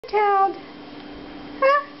Towel.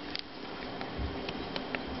 Huh?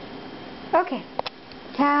 Okay.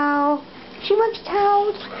 Towel. She wants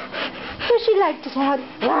towels. Does she like the towel?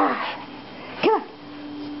 Ah. Come on.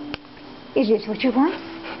 Is this what you want?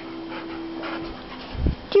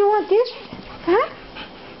 Do you want this? Huh?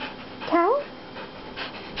 Towel?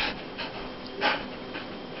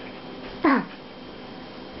 Oh.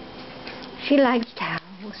 She likes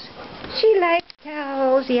towels. She likes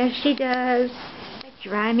towels. Yes, she does.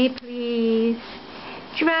 Dry me, please.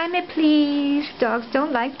 Dry me, please. Dogs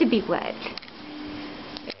don't like to be wet.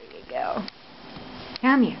 There you go.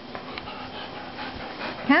 Come here.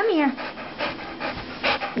 Come here.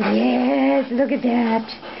 Yes, look at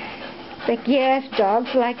that. Like, yes, dogs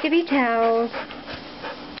like to be towels.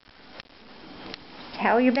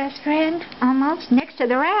 Towel your best friend. Almost. Next to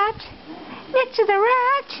the rat. Next to the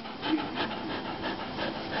rat.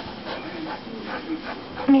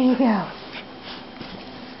 There you go.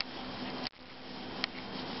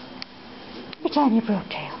 Britannia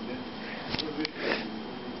Brooktail.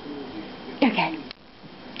 Okay.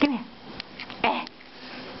 Come here.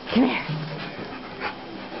 Come here.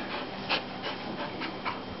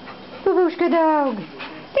 Babushka dog.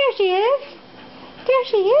 There she is. There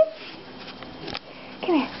she is.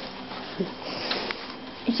 Come here.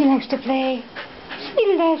 She likes to play.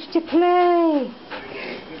 She likes to play.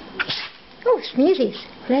 Oh, sneezies.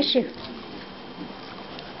 Bless you.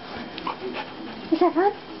 Is that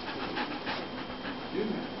fun?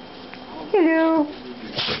 Hello.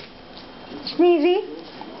 Sneezy.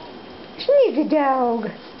 Sneezy dog.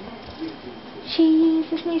 She's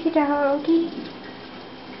a sneezy doggy.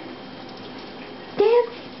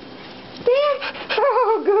 Dance. Dance.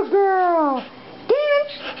 Oh, good girl.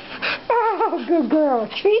 Dance. Oh, good girl.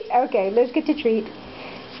 Treat? Okay, let's get to treat.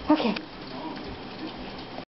 Okay.